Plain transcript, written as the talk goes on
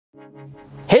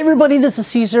Hey everybody, this is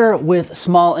Caesar with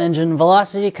Small Engine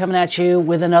Velocity coming at you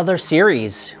with another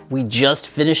series. We just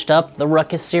finished up the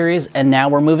Ruckus series and now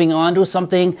we're moving on to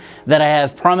something that I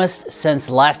have promised since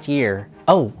last year.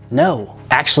 Oh no,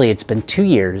 actually it's been 2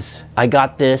 years. I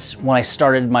got this when I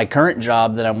started my current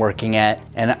job that I'm working at,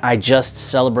 and I just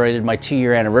celebrated my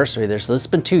 2-year anniversary there. So it's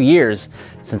been 2 years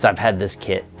since I've had this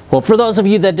kit. Well, for those of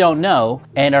you that don't know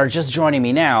and are just joining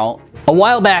me now, a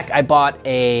while back I bought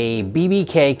a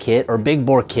BBK kit or big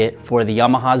bore kit for the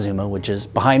Yamaha Zuma, which is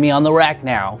behind me on the rack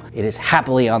now. It is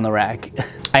happily on the rack.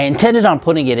 I intended on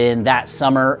putting it in that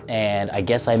summer, and I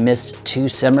guess I missed 2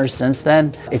 summers since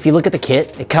then. If you look at the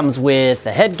kit, it comes with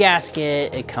the head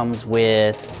gasket, it comes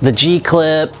with the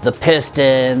G-clip, the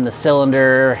piston, the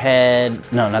cylinder head,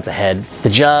 no, not the head, the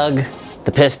jug,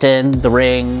 the piston, the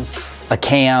rings, a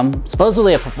cam,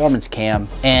 supposedly a performance cam,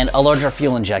 and a larger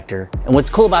fuel injector. And what's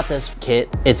cool about this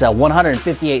kit, it's a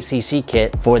 158cc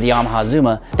kit for the Yamaha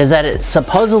Zuma, is that it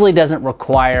supposedly doesn't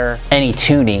require any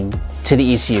tuning to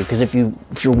the ECU, because if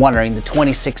you're wondering, the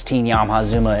 2016 Yamaha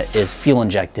Zuma is fuel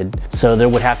injected, so there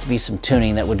would have to be some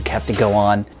tuning that would have to go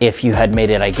on if you had made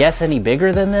it, I guess, any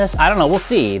bigger than this. I don't know, we'll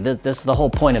see. This is the whole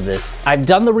point of this. I've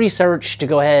done the research to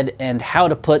go ahead and how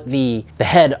to put the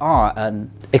head on,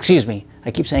 excuse me, I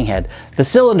keep saying head, the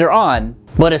cylinder on,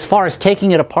 but as far as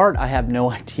taking it apart, I have no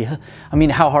idea. I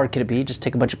mean, how hard could it be? Just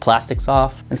take a bunch of plastics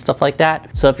off and stuff like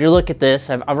that. So if you look at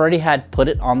this, I've already had put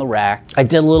it on the rack. I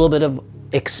did a little bit of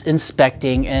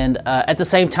inspecting, and at the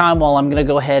same time, while I'm gonna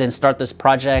go ahead and start this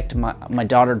project, my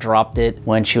daughter dropped it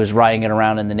when she was riding it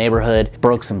around in the neighborhood,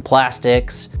 broke some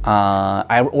plastics.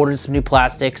 I ordered some new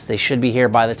plastics. They should be here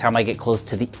by the time I get close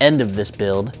to the end of this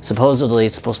build. Supposedly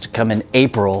it's supposed to come in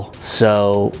April,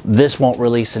 so this won't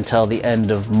release until the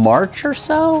end of March or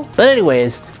so. But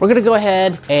anyways, we're gonna go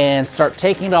ahead and start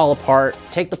taking it all apart,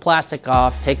 take the plastic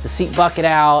off, take the seat bucket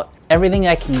out, everything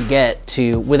I can get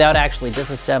to without actually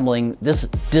dismounting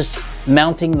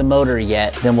the motor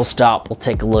yet. Then we'll stop, we'll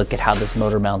take a look at how this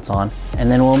motor mounts on,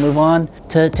 and then we'll move on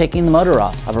to taking the motor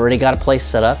off. I've already got a place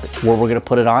set up where we're gonna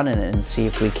put it on and see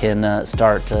if we can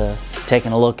start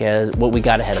taking a look at what we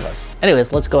got ahead of us.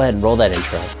 Anyways, let's go ahead and roll that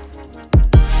intro.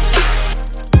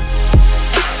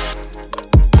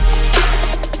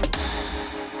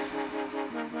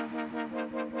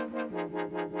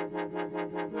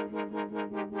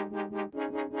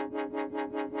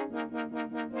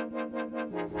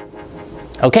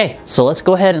 Okay, so let's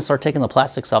go ahead and start taking the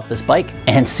plastics off this bike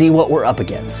and see what we're up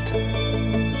against.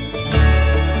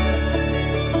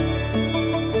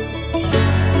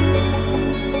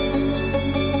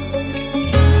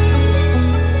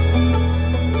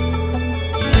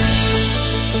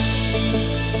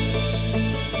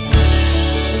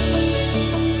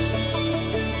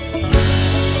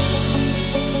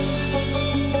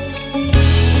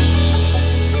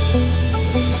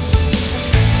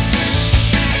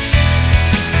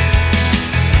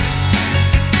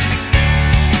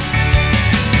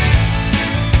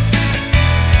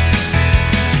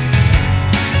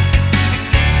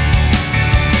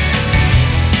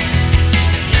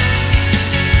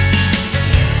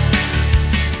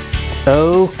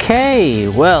 Okay,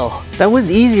 well, that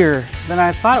was easier than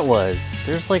I thought it was.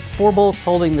 There's like 4 bolts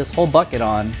holding this whole bucket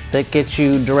on that gets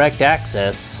you direct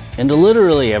access into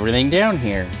literally everything down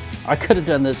here. I could have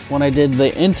done this when I did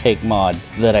the intake mod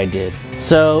that I did.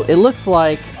 So it looks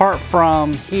like apart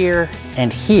from here,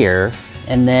 and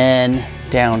then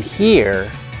down here,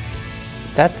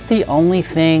 that's the only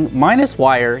thing, minus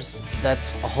wires,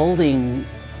 that's holding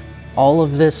all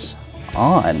of this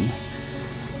on.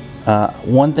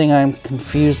 One thing I'm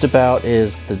confused about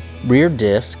is the rear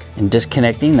disc and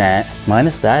disconnecting that.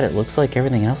 Minus that, it looks like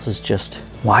everything else is just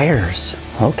wires.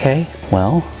 Okay,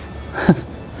 well,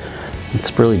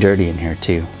 it's really dirty in here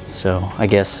too. So I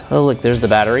guess, oh look, there's the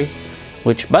battery,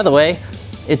 which by the way,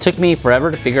 it took me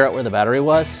forever to figure out where the battery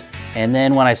was. And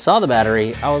then when I saw the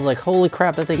battery, I was like, holy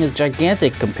crap, that thing is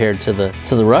gigantic compared to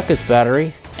the Ruckus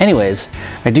battery. Anyways,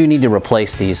 I do need to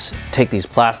replace these, take these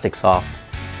plastics off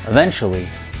eventually,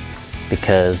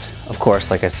 because of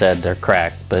course, like I said, they're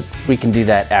cracked, but we can do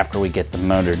that after we get the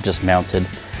motor dismounted.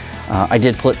 I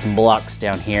did put some blocks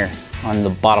down here on the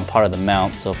bottom part of the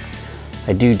mount, so if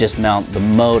I do dismount the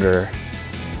motor,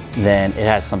 then it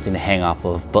has something to hang off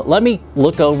of. But let me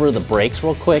look over the brakes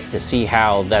real quick to see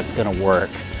how that's gonna work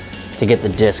to get the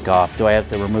disc off. Do I have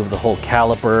to remove the whole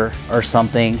caliper or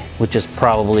something, which is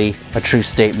probably a true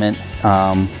statement.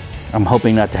 I'm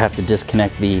hoping not to have to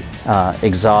disconnect the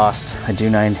exhaust. I do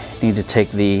need to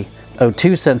take the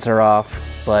O2 sensor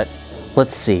off, but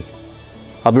let's see.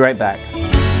 I'll be right back.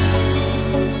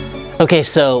 Okay,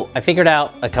 so I figured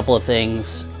out a couple of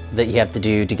things that you have to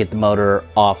do to get the motor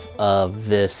off of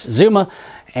this Zuma,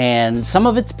 and some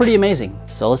of it's pretty amazing.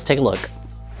 So let's take a look.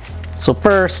 So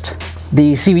first,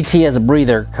 the CVT has a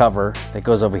breather cover that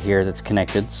goes over here that's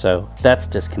connected, so that's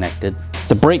disconnected.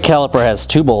 The brake caliper has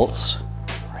 2 bolts,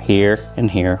 here and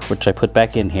here, which I put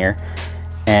back in here,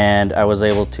 and I was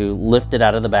able to lift it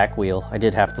out of the back wheel. I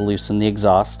did have to loosen the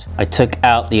exhaust. I took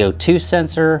out the O2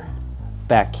 sensor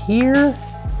back here,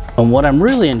 and what I'm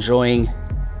really enjoying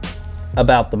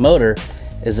about the motor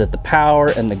is that the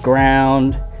power and the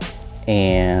ground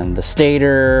and the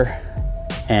stator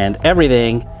and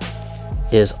everything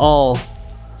is all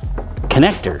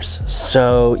connectors.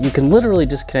 So you can literally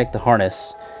disconnect the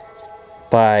harness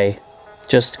by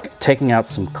just taking out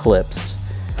some clips.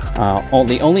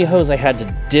 The only hose I had to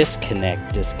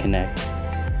disconnect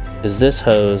is this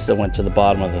hose that went to the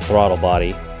bottom of the throttle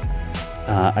body.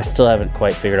 I still haven't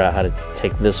quite figured out how to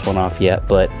take this one off yet,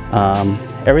 but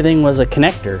everything was a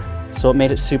connector, so it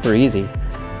made it super easy.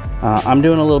 I'm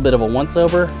doing a little bit of a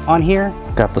once-over on here.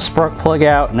 Got the spark plug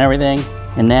out and everything,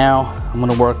 and now I'm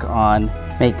gonna work on,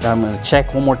 I'm gonna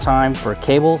check one more time for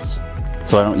cables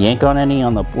so I don't yank on any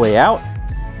on the way out,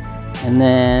 and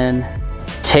then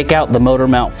take out the motor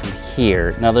mount from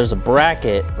here. Now there's a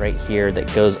bracket right here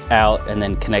that goes out and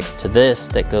then connects to this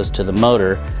that goes to the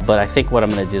motor, but I think what I'm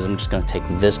gonna do is I'm just gonna take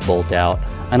this bolt out.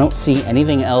 I don't see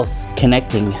anything else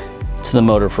connecting to the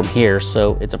motor from here,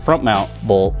 so it's a front mount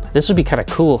bolt. This would be kind of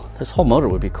cool. This whole motor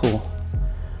would be cool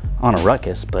on a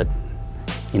Ruckus, but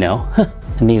you know,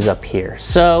 and these up here.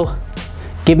 So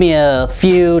give me a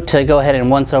few to go ahead and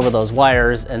once over those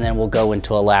wires, and then we'll go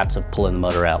into a lapse of pulling the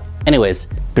motor out. Anyways,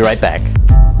 be right back.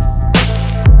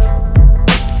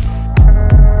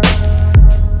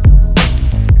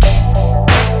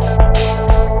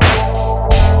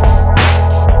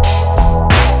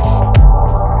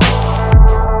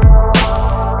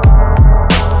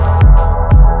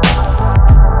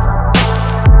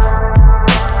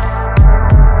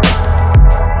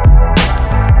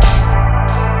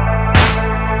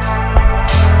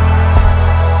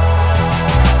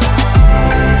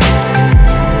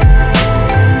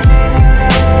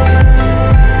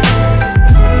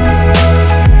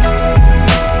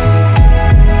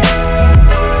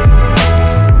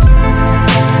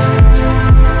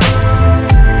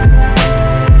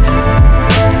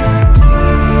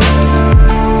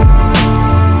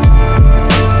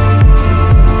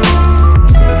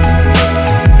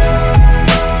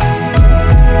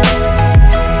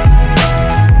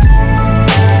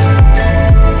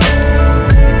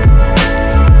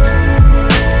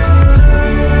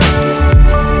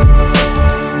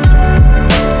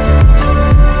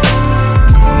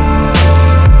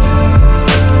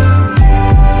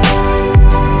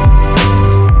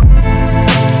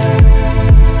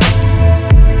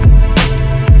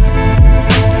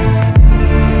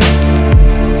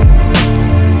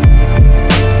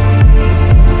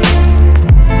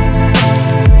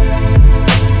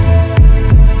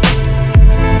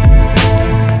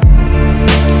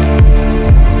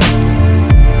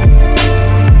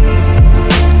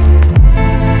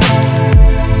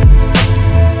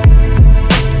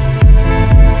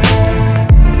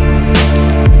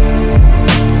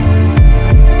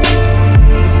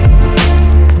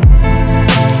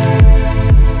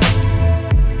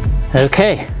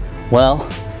 Okay, well,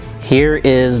 here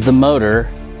is the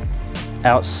motor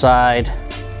outside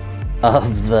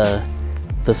of the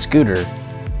scooter,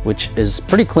 which is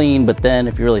pretty clean, but then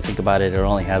if you really think about it, it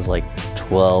only has like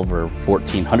 12 or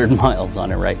 1400 miles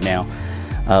on it right now.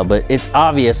 But it's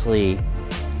obviously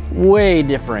way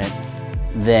different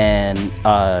than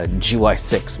a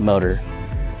GY6 motor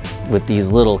with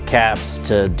these little caps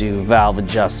to do valve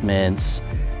adjustments,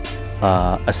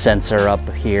 a sensor up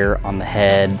here on the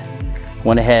head.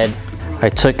 Went ahead, I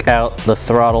took out the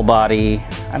throttle body.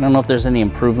 I don't know if there's any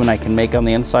improvement I can make on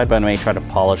the inside, but I may try to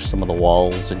polish some of the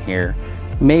walls in here.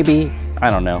 Maybe,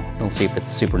 I don't know. Don't see if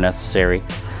it's super necessary.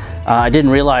 I didn't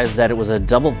realize that it was a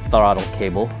double throttle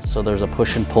cable, so there's a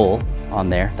push and pull on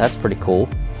there. That's pretty cool.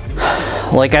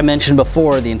 Like I mentioned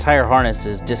before, the entire harness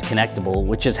is disconnectable,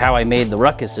 which is how I made the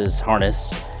Ruckus's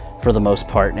harness for the most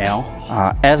part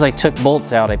now. As I took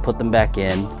bolts out, I put them back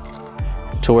in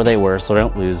to where they were so I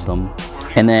don't lose them.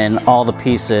 And then all the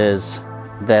pieces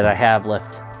that I have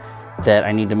left that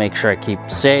I need to make sure I keep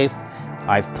safe,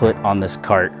 I've put on this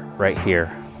cart right here,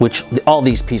 which all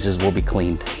these pieces will be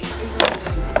cleaned.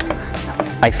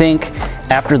 I think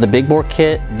after the big bore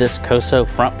kit, this Koso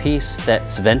front piece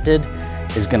that's vented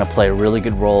is gonna play a really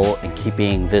good role in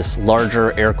keeping this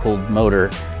larger air-cooled motor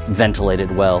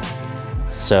ventilated well.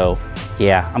 So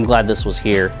yeah, I'm glad this was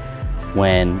here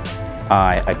when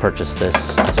I purchased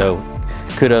this. So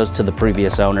kudos to the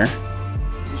previous owner.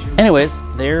 Anyways,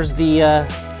 there's the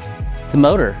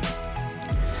motor.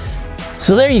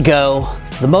 So there you go.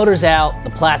 The motor's out, the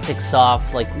plastic's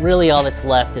off. Like really all that's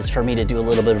left is for me to do a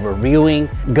little bit of reviewing,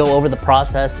 go over the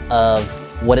process of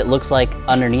what it looks like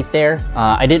underneath there.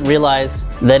 I didn't realize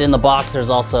that in the box there's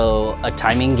also a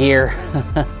timing gear.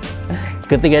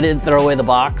 Good thing I didn't throw away the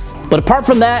box. But apart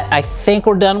from that, I think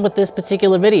we're done with this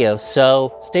particular video.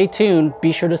 So stay tuned,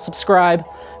 be sure to subscribe,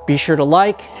 be sure to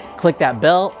like, click that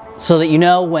bell so that you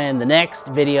know when the next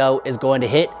video is going to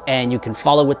hit, and you can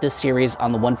follow with this series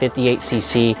on the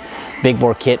 158cc big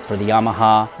bore kit for the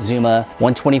Yamaha Zuma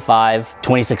 125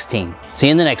 2016. See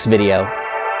you in the next video.